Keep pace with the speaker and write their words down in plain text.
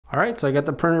All right, so I got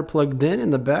the printer plugged in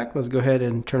the back. Let's go ahead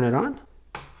and turn it on.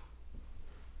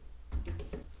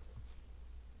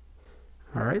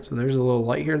 All right, so there's a little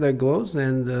light here that glows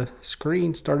and the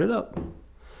screen started up.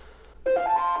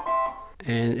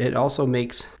 And it also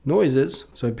makes noises,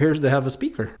 so it appears to have a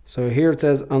speaker. So here it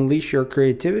says unleash your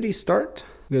creativity, start.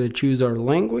 We're going to choose our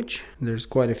language. There's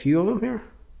quite a few of them here.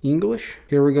 English.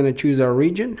 Here we're going to choose our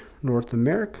region, North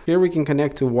America. Here we can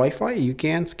connect to Wi-Fi. You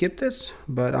can skip this,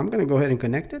 but I'm going to go ahead and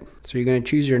connect it. So you're going to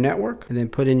choose your network and then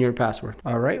put in your password.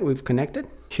 All right, we've connected.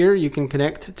 Here you can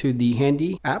connect to the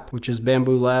Handy app, which is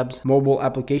Bambu Labs mobile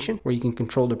application where you can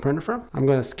control the printer from. I'm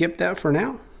going to skip that for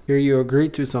now. Here you agree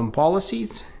to some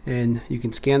policies and you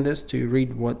can scan this to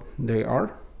read what they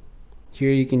are.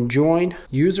 Here you can join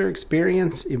User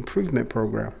Experience Improvement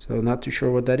Program. So not too sure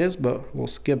what that is, but we'll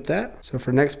skip that. So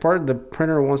for next part, the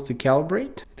printer wants to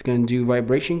calibrate. It's going to do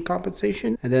vibration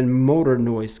compensation and then motor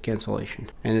noise cancellation.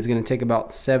 And it's going to take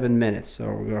about 7 minutes.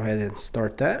 So we'll go ahead and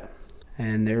start that.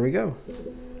 And there we go.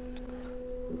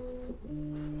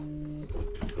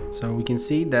 So we can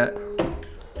see that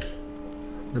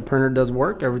the printer does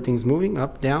work. Everything's moving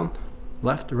up, down,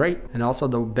 left, right. And also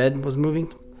the bed was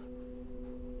moving.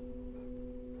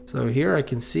 So here I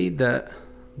can see that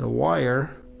the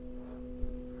wire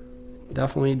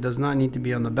definitely does not need to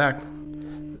be on the back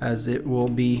as it will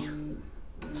be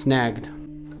snagged.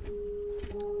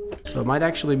 So it might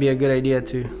actually be a good idea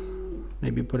to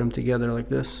maybe put them together like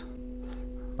this.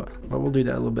 But we'll do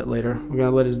that a little bit later. We're going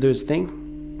to let it do its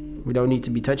thing. We don't need to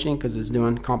be touching it because it's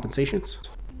doing compensations.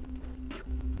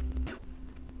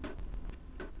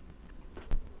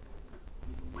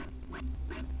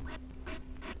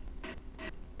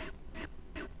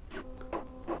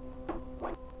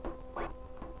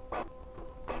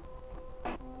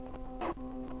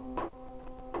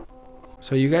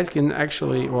 So you guys can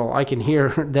actually, well, I can hear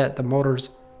that the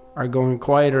motors are going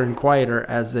quieter and quieter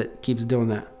as it keeps doing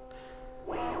that.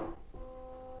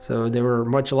 So they were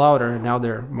much louder and now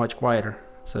they're much quieter.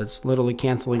 So it's literally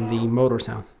canceling the motor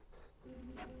sound.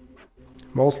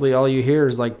 Mostly all you hear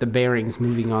is like the bearings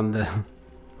moving on the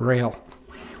rail.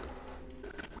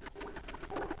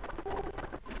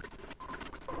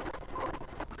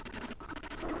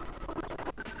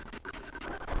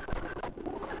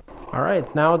 All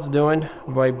right, now it's doing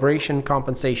vibration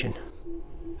compensation.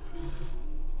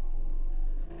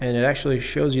 And it actually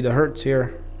shows you the hertz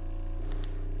here.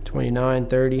 29,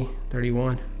 30,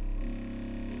 31.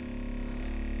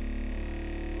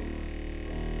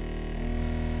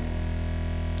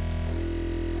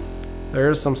 There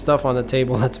is some stuff on the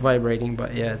table that's vibrating,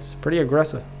 but yeah, it's pretty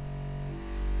aggressive.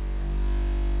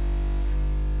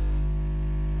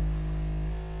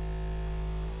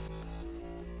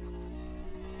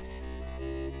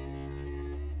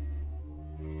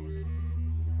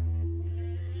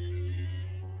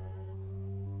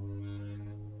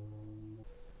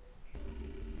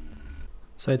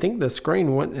 So I think the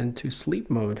screen went into sleep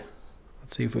mode.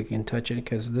 Let's see if we can touch it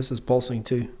because this is pulsing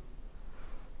too.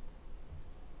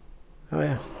 Oh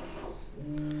yeah.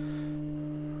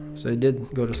 So it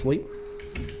did go to sleep.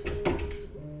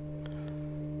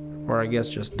 Or I guess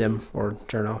just dim or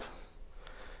turn off.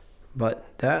 But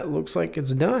that looks like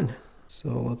it's done. So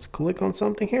let's click on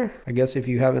something here. I guess if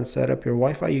you haven't set up your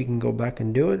Wi-Fi, you can go back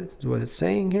and do it, is what it's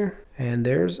saying here. And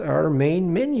there's our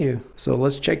main menu. So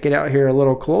let's check it out here a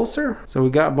little closer. So we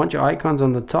got a bunch of icons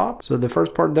on the top. So the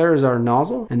first part there is our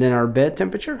nozzle, and then our bed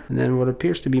temperature, and then what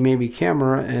appears to be maybe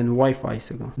camera and Wi-Fi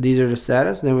signal. These are the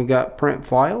status. Then we got print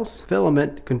files,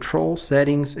 filament, control,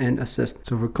 settings, and assist.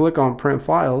 So if we click on print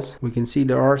files, we can see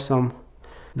there are some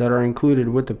that are included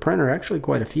with the printer, actually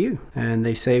quite a few, and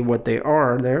they say what they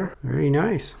are there. Very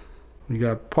nice. We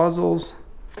got puzzles,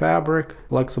 fabric,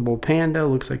 flexible panda,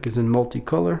 looks like it's in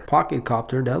multicolor, pocket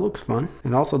copter, that looks fun,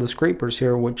 and also the scrapers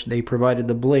here, which they provided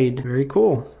the blade. Very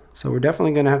cool. So we're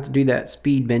definitely going to have to do that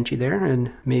speed benchy there,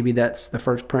 and maybe that's the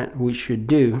first print we should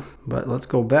do. But let's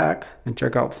go back and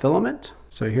check out filament.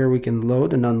 So here we can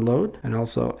load and unload and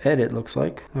also edit, looks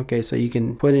like. Okay, so you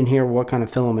can put in here what kind of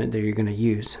filament that you're going to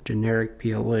use. Generic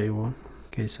PLA one.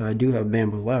 Okay, so I do have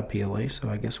Bambu Lab PLA, so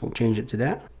I guess we'll change it to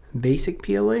that. Basic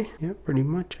PLA, yeah, pretty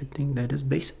much. I think that is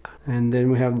basic. And then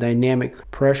we have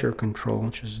dynamic pressure control,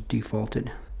 which is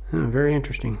defaulted. Oh, very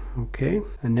interesting. Okay,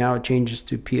 and now it changes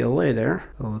to PLA there.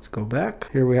 So let's go back.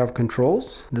 Here we have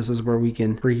controls. This is where we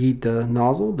can preheat the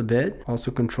nozzle, the bed,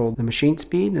 also control the machine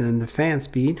speed and then the fan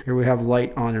speed. Here we have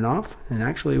light on and off, and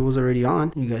actually it was already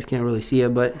on. You guys can't really see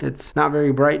it, but it's not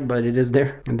very bright, but it is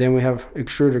there. And then we have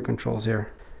extruder controls here.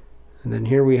 And then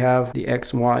here we have the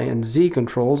X, Y, and Z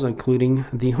controls, including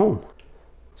the home.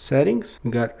 Settings,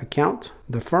 we got account,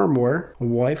 the firmware,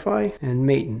 Wi-Fi, and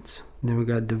maintenance. Then we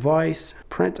got device,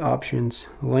 print options,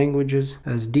 languages,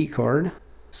 SD card,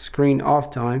 screen off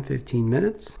time 15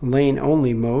 minutes, lane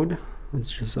only mode,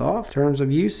 it's just off, terms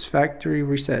of use, factory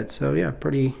reset. So yeah,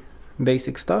 pretty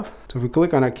basic stuff. So if we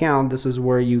click on account, this is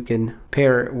where you can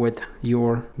pair it with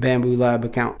your Bambu Lab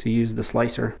account to use the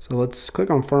slicer. So let's click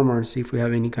on firmware and see if we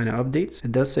have any kind of updates.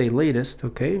 It does say latest.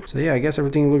 Okay, so yeah, I guess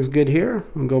everything looks good here.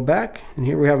 We'll go back, and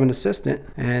here we have an assistant,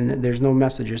 and there's no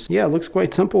messages. Yeah, it looks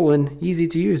quite simple and easy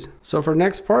to use. So for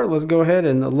next part, let's go ahead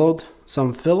and load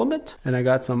some filament, and I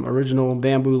got some original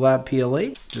Bambu Lab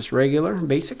PLA, just regular,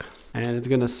 basic, and it's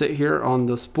gonna sit here on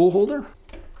the spool holder.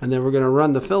 And then we're going to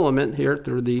run the filament here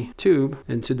through the tube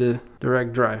into the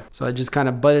direct drive. So I just kind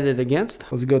of butted it against.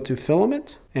 Let's go to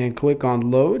filament and click on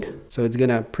load. So it's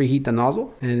going to preheat the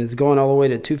nozzle, and it's going all the way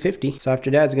to 250. So after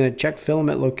that, it's going to check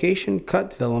filament location,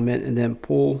 cut filament, and then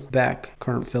pull back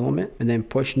current filament, and then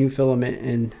push new filament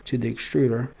into the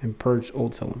extruder and purge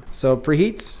old filament. So it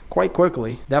preheats quite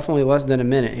quickly, definitely less than a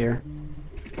minute here.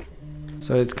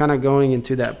 So it's kind of going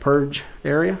into that purge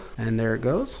area, and there it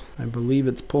goes. I believe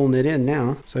it's pulling it in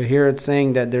now. So here it's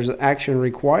saying that there's action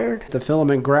required. The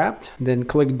filament grabbed, then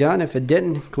click done. If it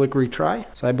didn't, click retry.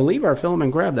 So I believe our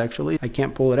filament grabbed actually. I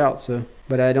can't pull it out,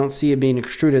 but I don't see it being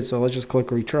extruded, so let's just click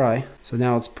retry. So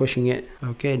now it's pushing it.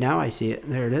 Okay, now I see it.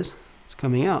 There it is. It's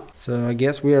coming out. So I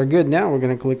guess we are good now. We're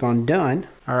going to click on done.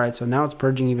 All right, so now it's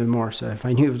purging even more. So if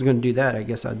I knew it was going to do that, I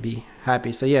guess I'd be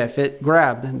happy. So yeah, if it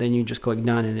grabbed, then you just click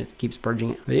done and it keeps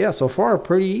purging it. But yeah, so far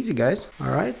pretty easy, guys.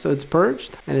 All right, so it's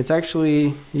purged, and it's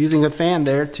actually using a fan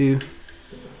there to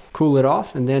cool it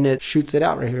off, and then it shoots it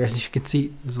out right here. As you can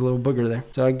see, there's a little booger there.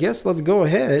 So I guess let's go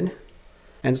ahead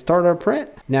and start our print.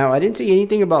 Now, I didn't see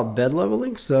anything about bed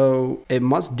leveling, so it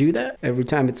must do that every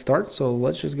time it starts. So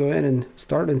let's just go ahead and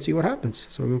start and see what happens.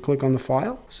 So we're gonna click on the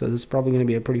file. So this is probably gonna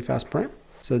be a pretty fast print.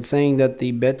 So it's saying that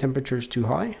the bed temperature is too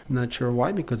high. I'm not sure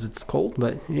why, because it's cold,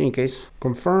 but in any case,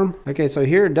 confirm. Okay, so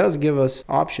here it does give us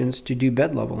options to do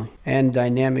bed leveling and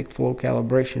dynamic flow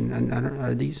calibration. And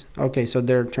are these? Okay, so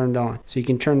they're turned on. So you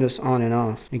can turn this on and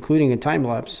off, including a time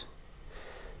lapse.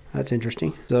 That's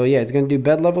interesting. So yeah, it's gonna do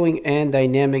bed leveling and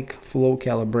dynamic flow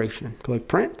calibration. Click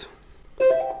print.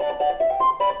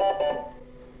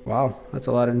 Wow, that's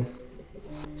a lot of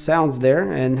sounds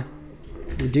there, and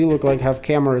we do look like have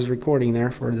cameras recording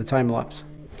there for the time lapse.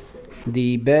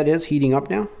 The bed is heating up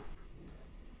now,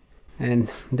 and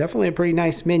definitely a pretty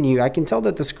nice menu. I can tell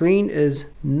that the screen is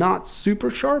not super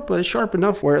sharp, but it's sharp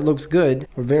enough where it looks good.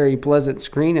 A very pleasant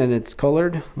screen, and it's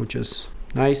colored, which is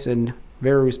nice and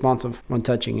very responsive when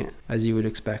touching it, as you would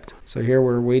expect. So here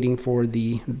we're waiting for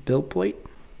the build plate.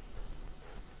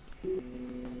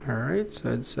 All right,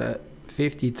 so it's at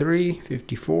 53,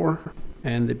 54,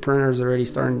 and the printer is already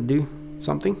starting to do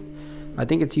something. I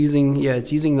think it's using, yeah,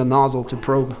 it's using the nozzle to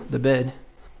probe the bed.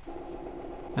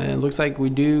 And it looks like we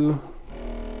do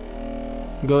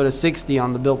go to 60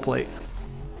 on the build plate.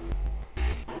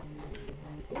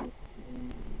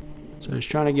 So it's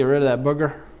trying to get rid of that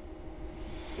booger,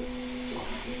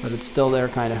 but it's still there,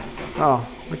 kind of. Oh,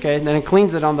 okay, then it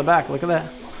cleans it on the back. Look at that.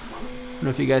 I don't know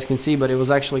if you guys can see, but it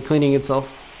was actually cleaning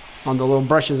itself on the little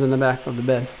brushes in the back of the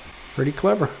bed. Pretty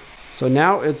clever. So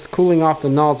now it's cooling off the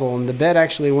nozzle, and the bed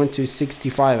actually went to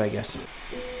 65, I guess.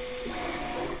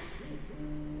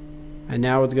 And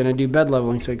now it's gonna do bed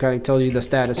leveling, so it kind of tells you the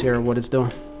status here of what it's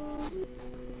doing.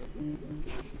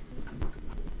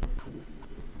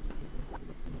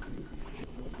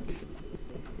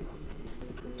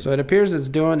 So it appears it's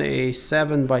doing a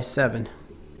 7 by 7.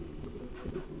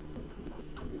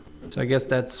 So I guess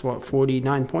that's what,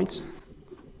 49 points?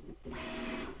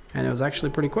 And it was actually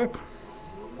pretty quick.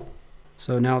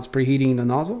 So now it's preheating the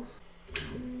nozzle.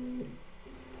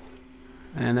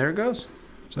 And there it goes.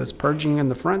 So it's purging in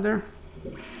the front there.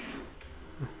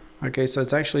 Okay, so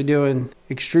it's actually doing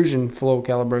extrusion flow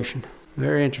calibration.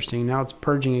 Very interesting. Now it's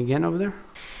purging again over there.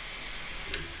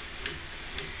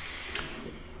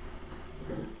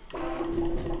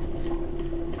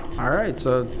 Alright,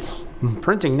 so it's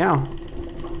printing now.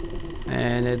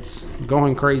 And it's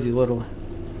going crazy literally.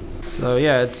 So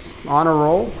yeah, it's on a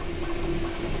roll.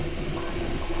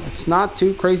 It's not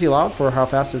too crazy loud for how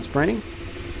fast it's printing.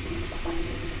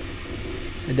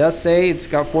 It does say it's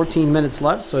got 14 minutes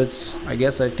left, so it's, I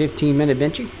guess, a 15-minute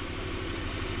benching.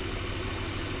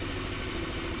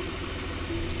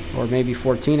 Or maybe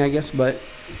 14, I guess, but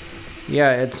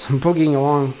yeah, it's boogieing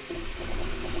along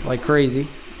like crazy.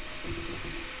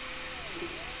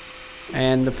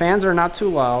 And the fans are not too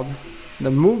loud.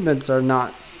 The movements are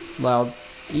not loud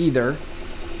either.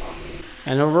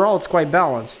 And overall, it's quite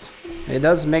balanced. It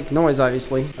does make noise,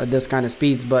 obviously, at this kind of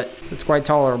speeds, but it's quite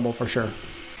tolerable for sure.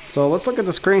 So let's look at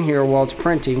the screen here while it's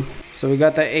printing. So we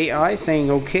got the AI saying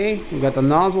okay. We got the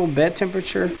nozzle, bed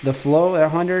temperature, the flow at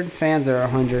 100, fans are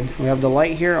 100. We have the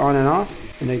light here on and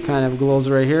off, and it kind of glows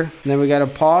right here. And then we got a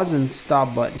pause and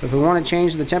stop button. If we want to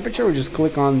change the temperature, we just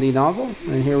click on the nozzle,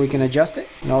 and here we can adjust it.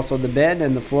 And also the bed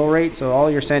and the flow rate, so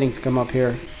all your settings come up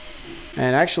here.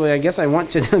 And actually, I guess I went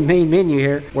to the main menu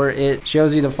here where it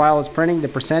shows you the file it's printing, the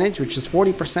percentage, which is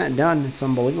 40% done. It's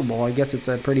unbelievable. I guess it's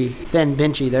a pretty thin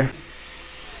benchy there.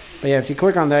 But yeah, if you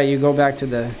click on that, you go back to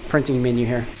the printing menu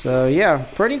here. So yeah,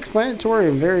 pretty explanatory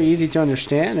and very easy to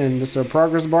understand. And this is a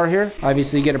progress bar here.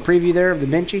 Obviously, you get a preview there of the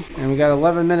benchy. And we got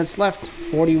 11 minutes left,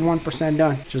 41%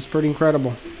 done, which is pretty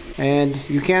incredible. And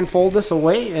you can fold this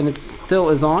away and it still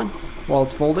is on while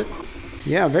it's folded.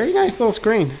 Yeah, very nice little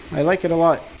screen. I like it a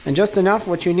lot. And just enough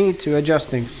what you need to adjust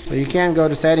things. So you can go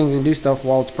to settings and do stuff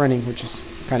while it's printing, which is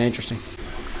kind of interesting.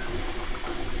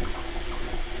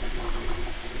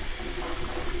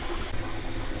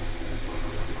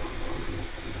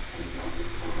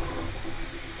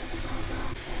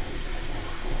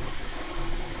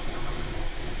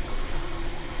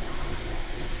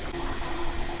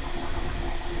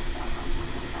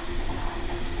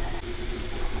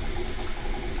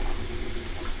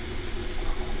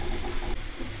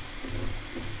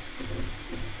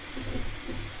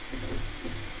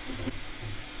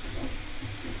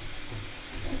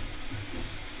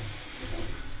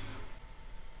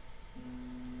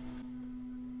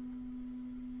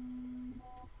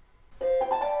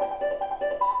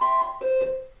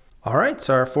 Alright,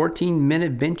 so our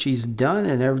 14-minute benchy's done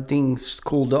and everything's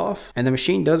cooled off. And the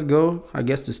machine does go, I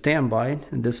guess, to standby.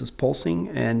 And this is pulsing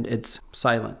and it's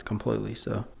silent completely.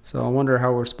 So I wonder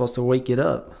how we're supposed to wake it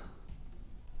up.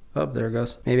 Oh, there it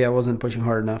goes. Maybe I wasn't pushing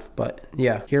hard enough, but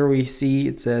yeah. Here we see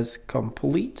it says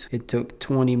complete. It took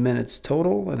 20 minutes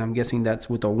total, and I'm guessing that's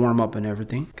with the warm up and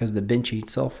everything because the benchy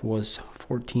itself was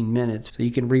 14 minutes. So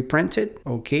you can reprint it,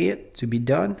 okay it to be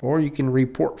done, or you can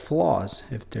report flaws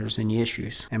if there's any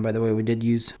issues. And by the way, we did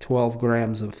use 12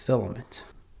 grams of filament.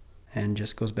 And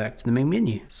just goes back to the main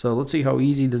menu. So let's see how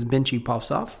easy this benchy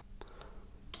pops off.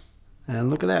 And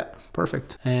look at that,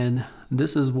 perfect. And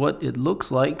this is what it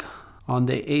looks like on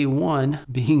the A1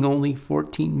 being only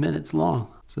 14 minutes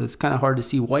long. So it's kind of hard to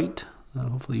see white.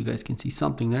 Hopefully you guys can see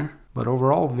something there. But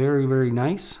overall, very, very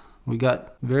nice. We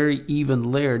got very even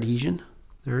layer adhesion.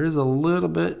 There is a little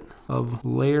bit of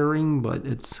layering, but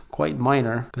it's quite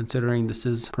minor considering this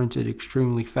is printed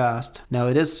extremely fast. Now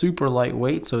it is super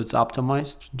lightweight, so it's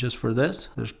optimized just for this.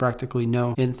 There's practically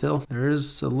no infill. There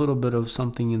is a little bit of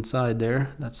something inside there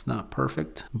that's not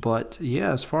perfect, but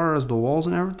yeah, as far as the walls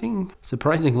and everything,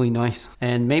 surprisingly nice.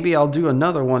 And maybe I'll do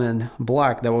another one in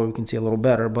black, that way we can see a little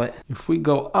better. But if we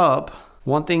go up,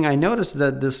 one thing I noticed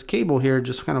that this cable here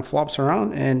just kind of flops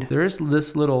around, and there is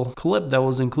this little clip that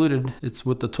was included. It's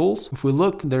with the tools. If we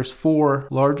look, there's 4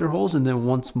 larger holes and then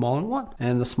 1 smaller one.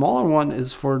 And the smaller one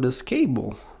is for this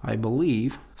cable, I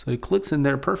believe. So it clicks in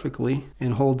there perfectly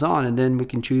and holds on, and then we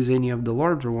can choose any of the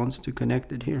larger ones to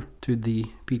connect it here to the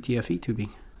PTFE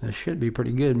tubing. That should be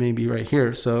pretty good, maybe right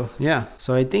here. So yeah,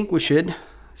 so I think we should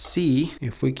see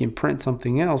if we can print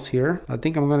something else here. I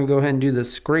think I'm going to go ahead and do the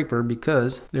scraper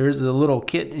because there is a little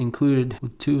kit included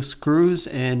with 2 screws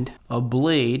and a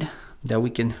blade that we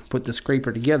can put the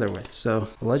scraper together with. So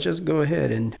let's just go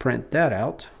ahead and print that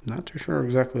out. Not too sure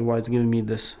exactly why it's giving me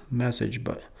this message,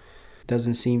 but it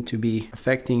doesn't seem to be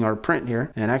affecting our print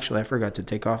here. And actually I forgot to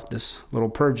take off this little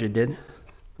purge it did,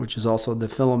 which is also the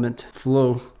filament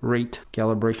flow rate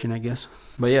calibration, I guess.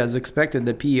 But yeah, as expected,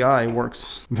 the PI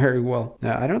works very well.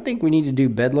 Now, I don't think we need to do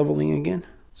bed leveling again,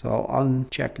 so I'll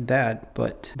uncheck that,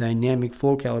 but dynamic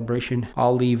flow calibration,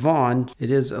 I'll leave on.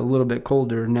 It is a little bit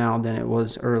colder now than it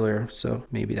was earlier, so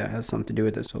maybe that has something to do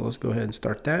with it. So let's go ahead and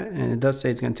start that. And it does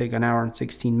say it's gonna take 1 hour and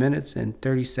 16 minutes and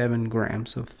 37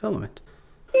 grams of filament.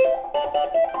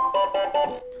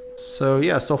 So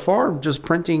yeah, so far just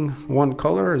printing one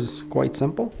color is quite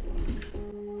simple.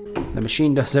 The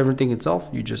machine does everything itself.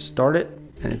 You just start it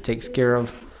and it takes care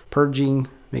of purging,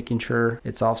 making sure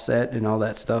it's offset and all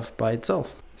that stuff by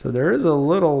itself. So there is a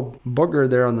little booger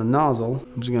there on the nozzle.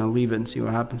 I'm just gonna leave it and see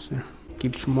what happens there.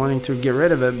 Keep wanting to get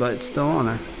rid of it, but it's still on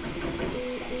there.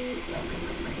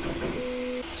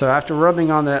 So after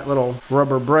rubbing on that little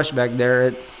rubber brush back there,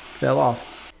 it fell off.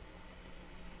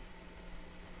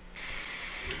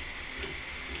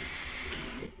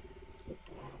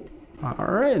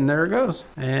 Alright, and there it goes.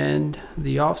 And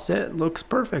the offset looks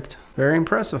perfect. Very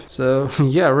impressive. So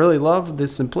yeah, I really love the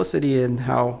simplicity and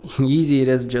how easy it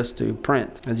is just to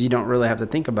print, as you don't really have to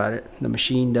think about it. The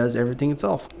machine does everything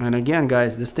itself. And again,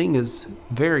 guys, this thing is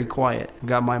very quiet. I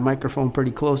got my microphone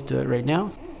pretty close to it right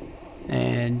now.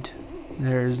 And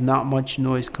there's not much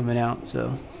noise coming out,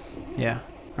 so yeah.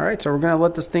 All right, so we're gonna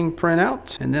let this thing print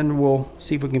out, and then we'll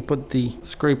see if we can put the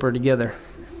scraper together.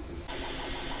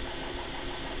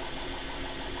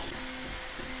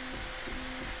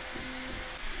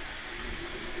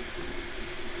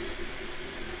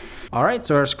 All right,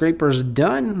 so our scraper's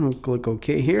done. We'll click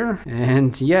OK here.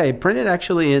 And yeah, it printed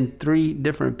actually in 3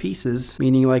 different pieces,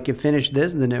 meaning like it finished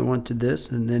this, and then it went to this,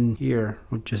 and then here,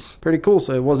 which is pretty cool.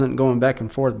 So it wasn't going back and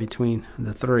forth between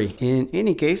the 3. In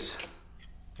any case,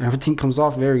 everything comes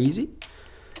off very easy.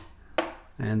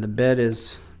 And the bed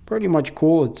is pretty much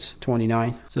cool. It's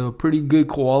 29. So pretty good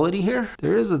quality here.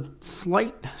 There is a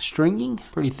slight stringing,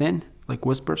 pretty thin, like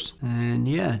whispers, and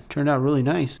yeah, it turned out really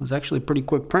nice. It was actually a pretty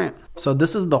quick print. So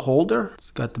this is the holder.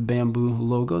 It's got the Bambu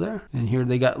logo there, and here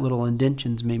they got little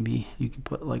indentions. Maybe you could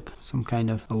put like some kind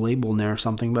of a label in there or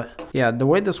something. But yeah, the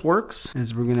way this works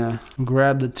is we're gonna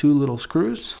grab the 2 little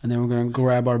screws, and then we're gonna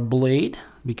grab our blade.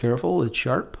 Be careful, it's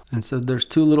sharp. And so there's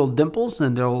 2 little dimples,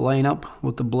 and they'll line up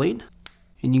with the blade.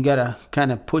 And you gotta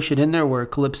kind of push it in there where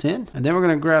it clips in. And then we're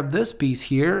gonna grab this piece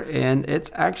here, and it's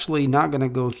actually not gonna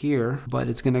go here, but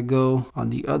it's gonna go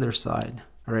on the other side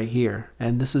right here.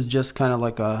 And this is just kind of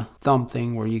like a thumb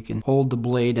thing where you can hold the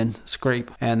blade and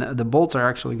scrape. And the bolts are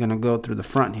actually gonna go through the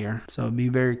front here. So be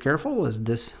very careful as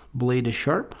this blade is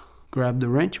sharp. Grab the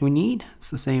wrench we need. It's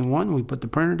the same one we put the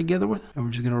printer together with. And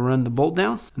we're just gonna run the bolt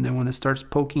down. And then when it starts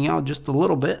poking out just a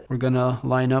little bit, we're gonna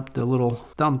line up the little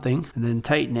thumb thing and then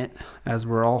tighten it as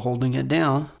we're all holding it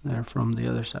down there from the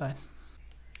other side.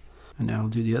 And now we'll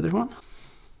do the other one.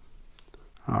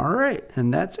 All right,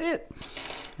 and that's it.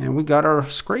 And we got our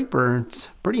scraper. It's a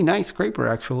pretty nice scraper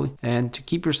actually. And to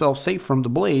keep yourself safe from the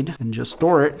blade and just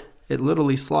store it, it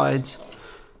literally slides.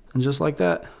 And just like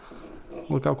that,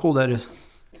 look how cool that is.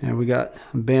 And we got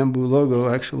a Bambu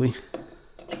logo actually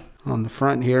on the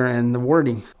front here and the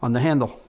wording on the handle.